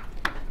 I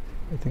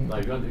think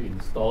like you want to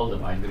install the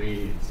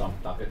binary in some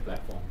target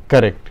platform.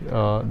 correct.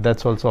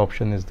 That's also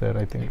option is there.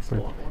 I think.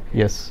 Export, okay.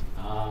 Yes,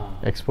 Ah,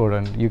 export,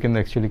 and you can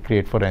actually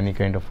create for any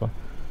kind of a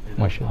there's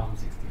machine. ARM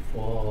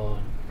 64,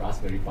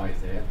 Raspberry Pi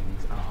is there, I think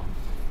it's ARM.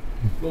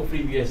 No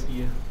free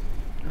BSD.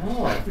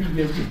 Oh, free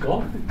BSD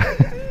gone.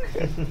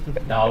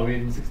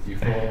 Darwin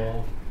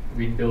 64,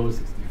 Windows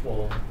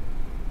 64.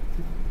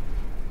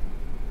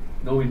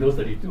 No Windows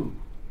 32.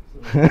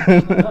 So,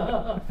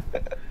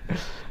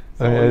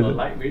 so all your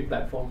lightweight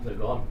platforms are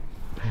gone.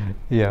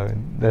 Yeah, I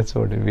mean, that's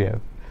what we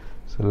have.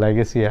 So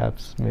legacy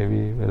apps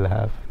maybe we'll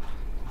have.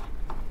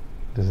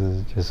 This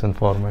is JSON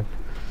format.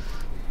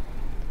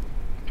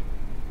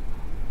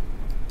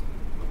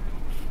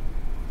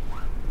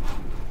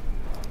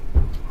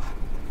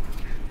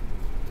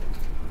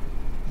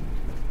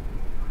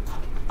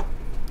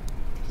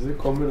 Does it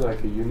come with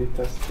like a unit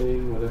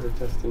testing, whatever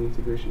testing,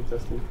 integration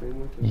testing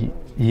framework as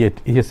well?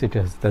 Yes, it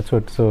has. That's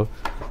what. So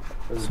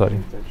Or is it sorry.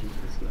 intention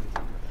to select?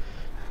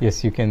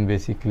 Yes, you can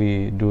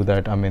basically do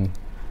that. I mean,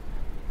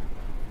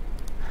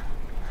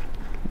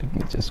 let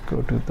me just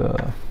go to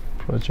the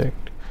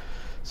project.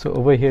 So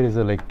over here is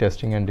a like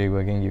testing and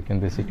debugging. You can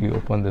basically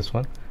open this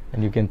one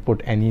and you can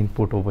put any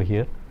input over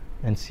here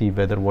and see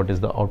whether what is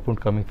the output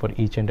coming for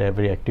each and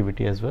every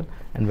activity as well.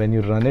 And when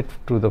you run it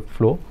through the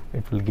flow,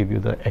 it will give you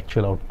the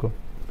actual outcome.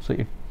 So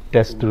it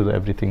tests through the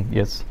everything.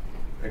 Yes.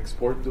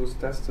 Export those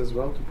tests as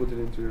well to put it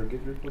into your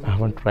Git repository? I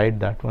haven't tried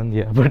that one,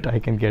 yeah, but I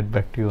can get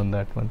back to you on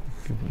that one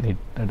if you need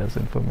that as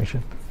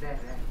information. It's there,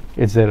 right?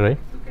 It's there, right?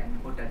 You can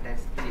put a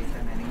test case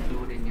and then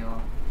include in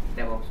your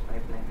DevOps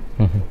pipeline.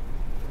 Mm-hmm.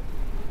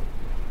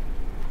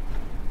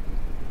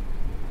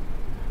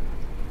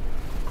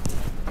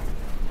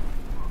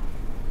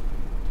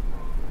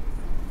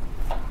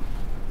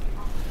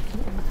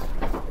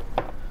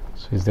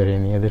 So is there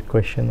any other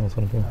question or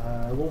something?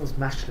 What was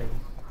mashling?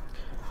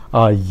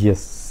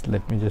 Yes,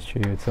 let me just show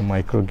you. It's a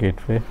micro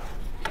gateway.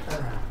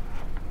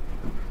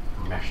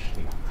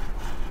 Mashing.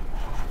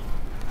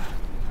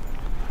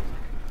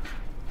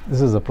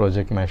 This is a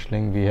project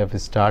Mashling. We have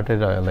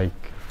started like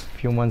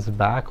few months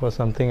back or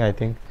something. I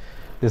think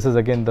this is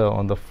again the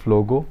on the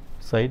Flogo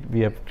side.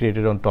 We have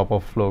created on top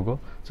of Flogo.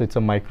 So it's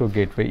a micro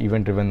gateway,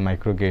 event-driven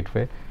micro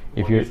gateway.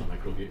 If What you is a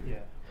microgate?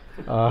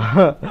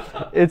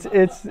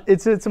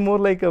 it's more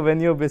like when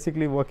you're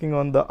basically working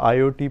on the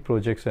IoT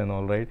projects and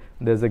all, right?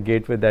 There's a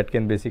gateway that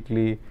can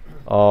basically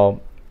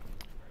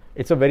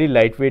it's a very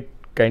lightweight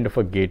kind of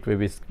a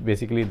gateway.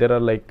 Basically there are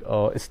like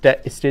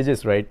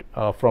stages, right,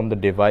 from the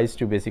device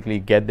to basically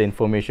get the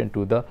information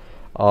to the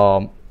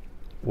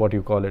what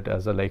you call it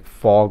as a like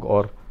fog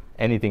or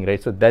anything,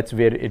 right? So that's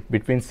where it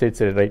between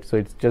sits, right? So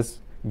it's just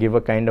give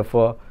a kind of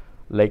a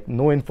like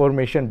no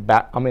information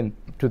back, I mean,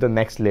 to the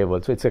next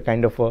level. So it's a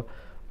kind of a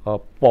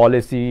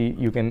policy.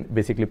 You can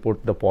basically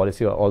put the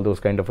policy or all those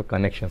kind of a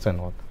connections and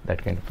all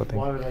that kind of a thing.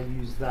 Why would I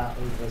use that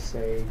over,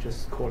 say,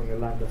 just calling a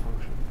Lambda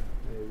function?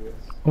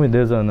 I mean,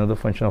 there's another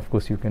function, of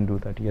course you can do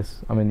that,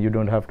 yes. I mean, you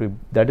don't have to,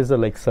 that is a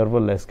like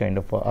serverless kind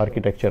of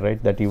architecture,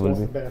 right, that you So will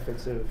what's be. the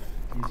benefits of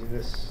using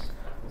this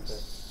instead?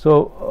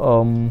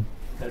 So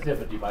Does it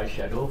have a device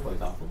shadow, for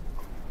example?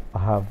 I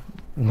have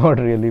not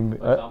really, For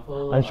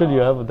example, I'm sure you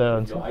have the your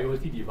answer.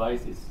 IoT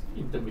device is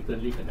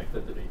intermittently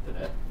connected to the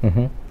internet.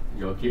 Mm-hmm.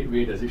 Your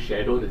gateway, does it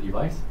shadow the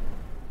device?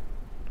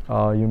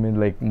 You mean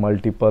like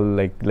multiple,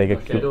 like a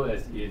Or shadow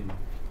as in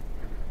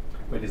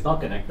when it's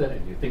not connected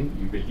and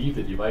you believe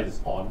the device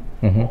is on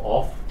Mhm. or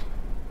off,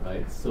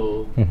 right?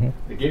 So Mhm.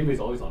 the gateway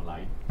is always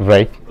online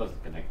Right, because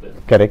it's connected,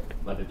 correct,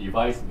 but the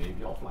device may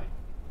be offline.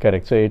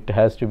 correct. So it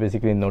has to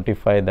basically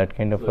notify that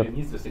kind of So a, it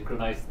needs to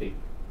synchronize state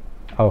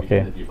okay.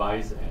 between the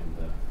device and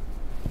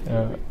the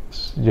gateway.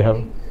 You I have,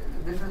 think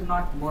this is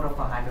not more of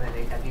a hardware,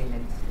 right?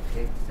 Again,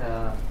 it's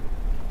a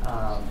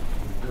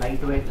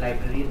lightweight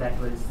library that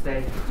will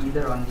set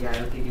either on the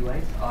IoT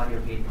device or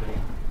your gateway.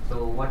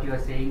 So what you are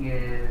saying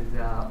is,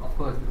 of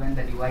course, when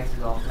the device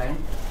is offline,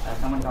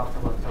 someone talked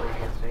about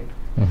serverless, right?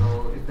 Mhm.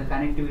 So if the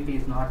connectivity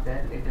is not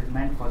there, it is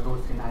meant for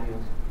those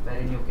scenarios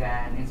wherein you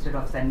can, instead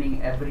of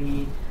sending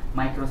every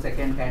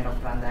microsecond kind of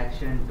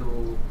transaction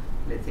to,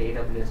 let's say,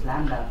 AWS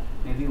Lambda,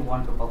 maybe you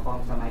want to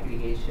perform some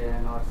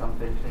aggregation or some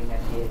filtering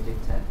at the edge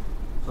itself.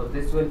 So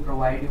this will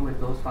provide you with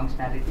those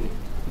functionalities,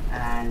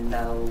 and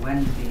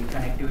when the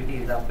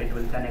connectivity is up, it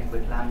will connect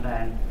with Lambda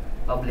and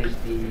publish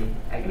the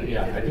aggregated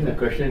Yeah, I think the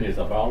question is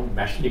around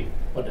mashing.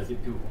 What does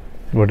it do?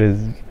 what is,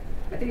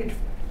 I think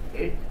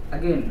it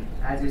again,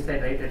 as you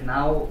said, right?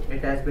 Now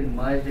it has been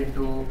merged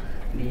into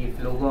the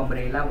Flogo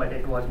umbrella, but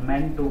it was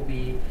meant to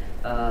be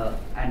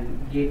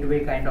an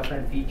gateway kind of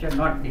a feature,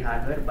 not the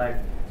hardware, but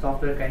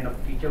software kind of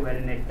feature,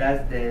 wherein it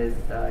does this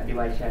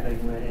device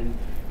shadowing, wherein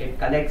it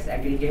collects,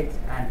 aggregates,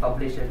 and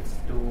publishes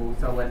to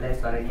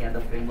serverless or any other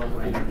framework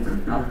when it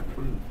is up.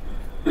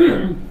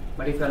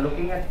 But if you are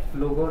looking at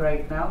Flogo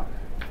right now,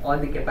 all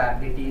the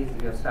capabilities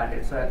we have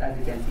started. So as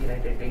you can see,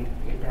 right,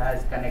 it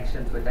has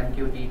connections with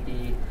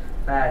MQTT,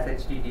 FAS,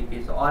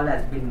 HTTP. So all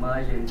has been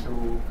merged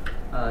into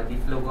the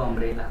Flogo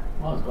umbrella.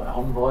 Oh, it's got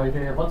Envoy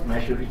there. What's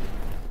Mashery?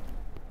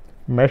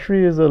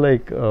 Meshery is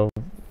a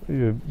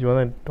you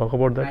want to talk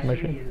about that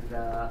Mashery Meshery? is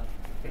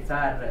it's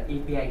our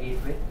API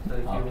gateway. So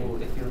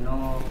if you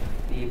know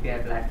the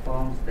API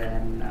platforms,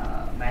 then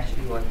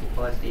Mashery was the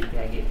first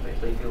API gateway.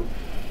 So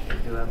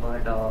if you have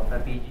heard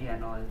of PG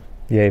and all.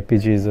 Yeah,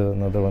 APG is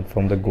another one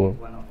from the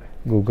One of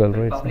it. Google, So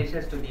it right?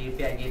 publishes to the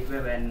API gateway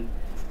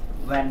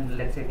when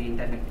let's say the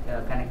internet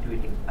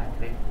connectivity is bad,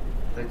 right?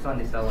 So it's on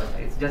the server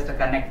side. It's just a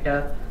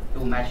connector to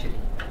Mashery.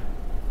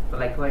 So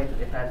likewise,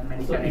 it has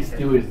many So connectors.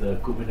 Istio is the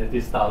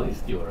Kubernetes style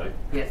Istio, right?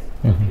 Yes.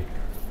 Mhm.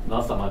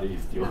 Not some other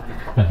Istio.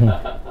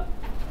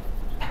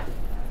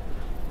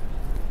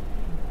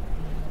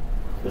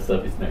 The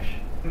service mesh.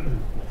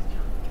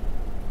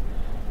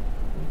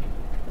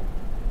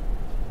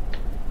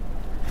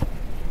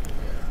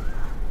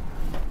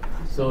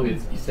 So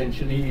it's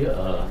essentially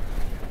a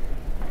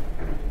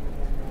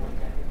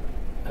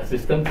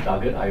system to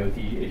target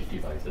IoT edge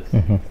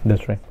devices.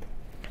 That's right.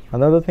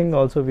 Another thing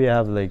also we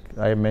have, like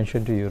I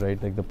mentioned to you,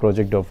 right, like the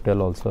project of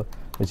Dell also,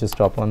 which is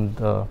top on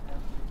the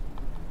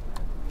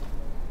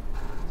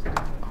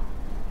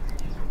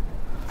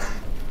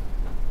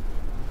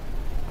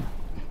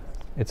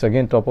it's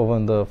again top of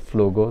on the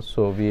Flogo.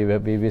 So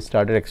we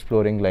started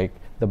exploring like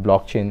the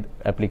blockchain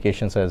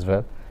applications as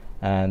well,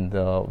 and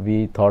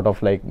we thought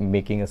of like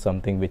making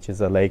something which is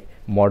a like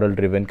model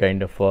driven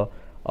kind of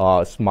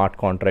a smart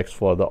contracts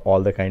for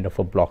all the kind of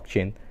a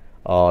blockchain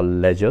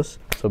ledgers.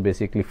 So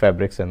basically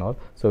fabrics and all.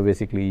 So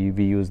basically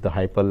we use the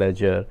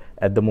Hyperledger.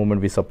 At the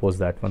moment we suppose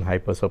that one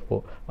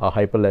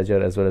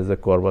Hyperledger as well as the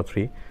Corba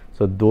 3.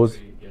 So those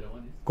The other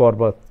one is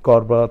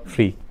Corba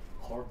 3.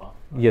 Corba.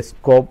 Yes,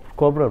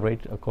 Cobra, right?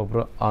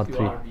 Cobra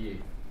R3.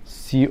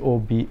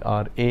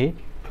 CRBA.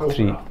 COBRA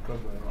 3.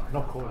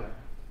 Not Coda.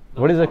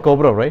 What is a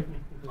Cobra, right?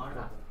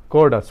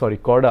 Corda, sorry,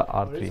 Corda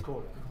R3.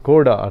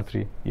 Corda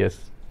R3,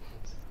 yes.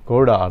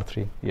 Corda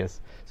R3,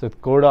 yes. So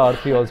Corda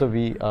R3 also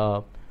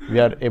we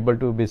are able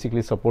to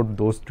basically support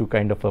those two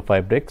kind of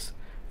fabrics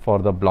for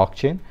the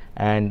blockchain,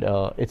 and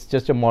it's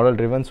just a model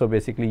driven. So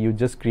basically you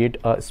just create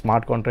a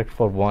smart contract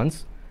for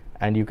once,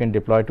 and you can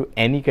deploy to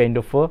any kind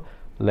of a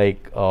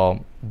like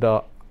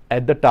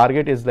the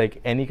target is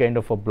like any kind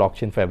of a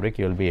blockchain fabric,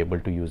 you will be able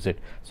to use it.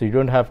 So you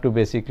don't have to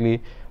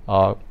basically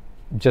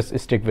just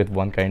stick with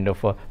one kind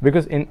of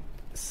because in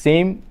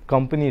same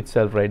company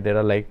itself, right, there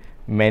are like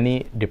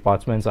many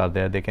departments are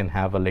there. They can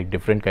have a like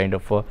different kind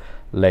of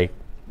like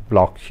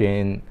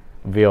blockchain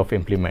way of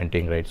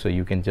implementing, right? So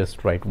you can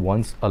just write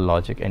once a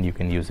logic and you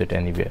can use it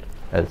anywhere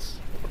else.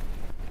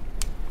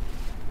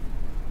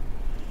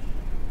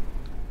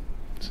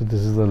 So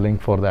this is the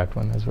link for that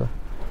one as well.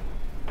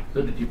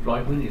 So the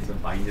deployment is a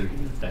binary,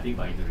 a static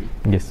binary.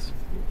 Yes.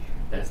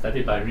 That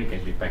static binary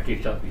can be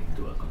packaged up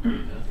into a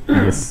container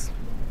Yes.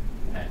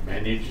 and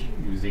managed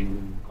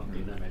using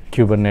container management.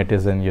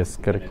 Kubernetes, and yes,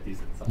 correct. Kubernetes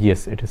and such.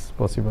 Yes, it is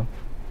possible.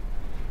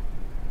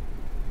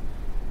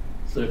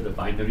 So if the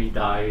binary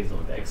dies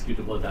or the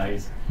executable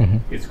dies, Mhm.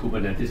 it's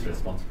Kubernetes'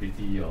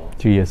 responsibility or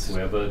Yes.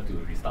 whoever to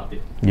restart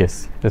it.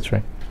 Yes, that's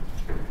right.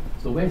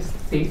 So where's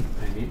state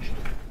managed?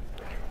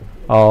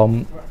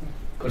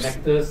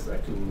 Connectors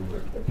to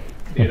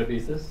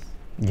databases?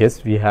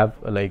 Yes, we have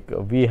a like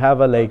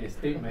Is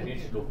state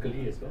managed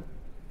locally as well?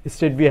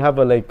 instead we have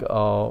a like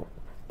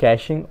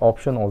caching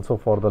option also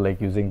for the like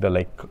using the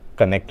like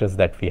connectors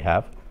that we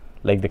have,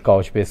 like the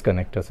couch-based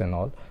connectors and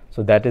all.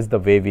 So that is the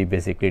way we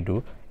basically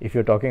do. If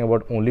you're talking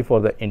about only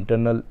for the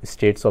internal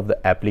states of the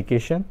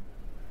application,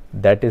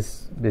 that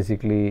is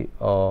basically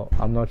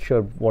I'm not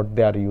sure what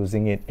they are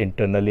using it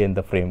internally in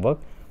the framework,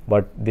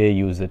 but they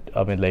use it.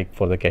 I mean, like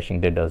for the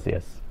caching, they does,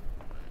 yes.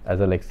 As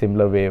a like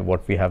similar way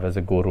what we have as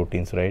a Go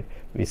routines, right?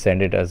 We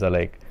send it as a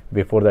like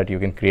before that you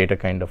can create a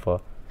kind of a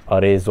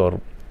arrays,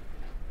 or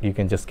you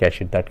can just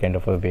cache it. That kind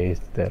of a way is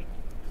there.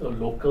 So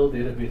local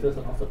databases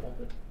are not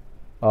supported?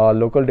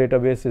 Local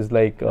database is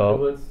like In other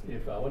words,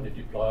 if I want to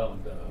deploy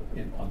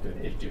onto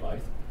an edge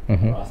device,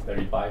 Mhm.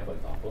 Raspberry Pi for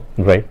example,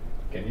 right.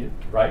 can it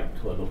write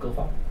to a local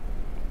file?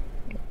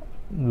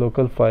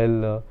 Local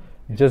file,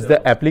 just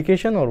the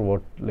application or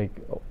what? Like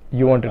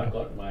you want I've it?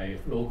 got my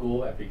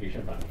Flogo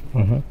application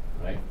running, Mhm.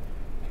 right?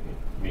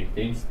 It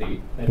maintains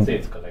state. Let's say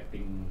it's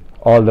collecting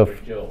All the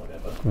temperature or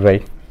whatever,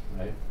 Right.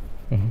 right?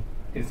 Mhm.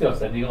 Instead of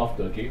sending off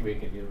to a gateway,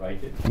 can you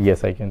write it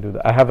Yes, I can do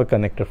that. I have a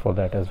connector for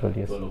that as well.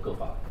 Yes. to a local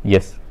file?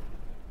 Yes.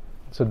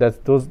 So that's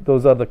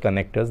those are the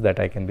connectors that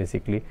I can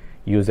basically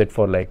use it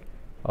for like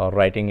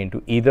writing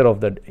into either of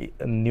the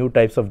new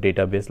types of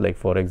database, like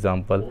for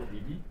example,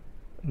 DB?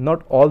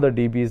 not all the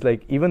DBs,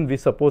 like even we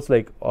suppose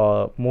like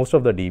most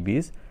of the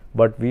DBs,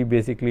 but we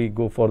basically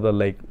go for the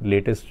like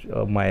latest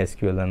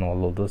MySQL and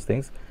all of those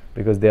things,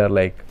 because they are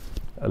like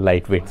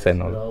lightweights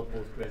and all. MySQL,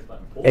 Postgres,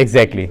 but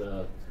Exactly. is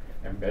a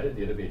embedded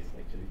database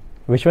actually.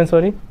 Which one,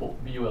 sorry?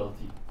 BULT.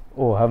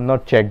 Oh, I have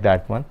not checked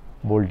that one.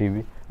 Bolt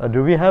DB.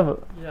 Do we have?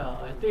 Yeah,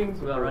 I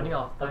think we are running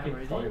out of time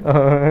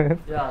already.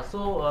 Yeah,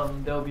 so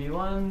there will be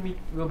one.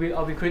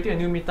 I'll be creating a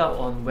new meetup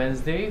on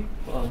Wednesday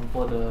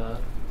for the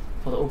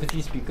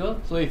overseas speaker.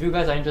 So if you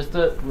guys are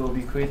interested, we'll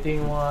be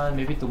creating one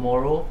maybe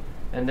tomorrow,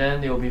 and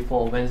then it will be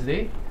for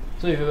Wednesday.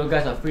 So if you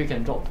guys are free, you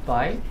can drop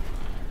by.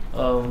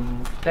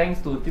 Thanks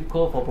to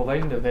Tipco for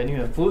providing the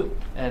venue and food,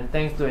 and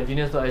thanks to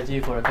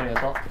Engineers.SG for recording the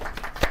talk.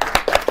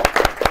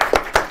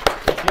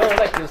 If you all would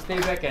like to stay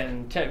back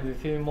and chat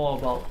with him more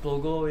about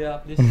Flogo, yeah,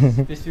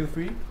 please feel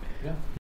free. Yeah.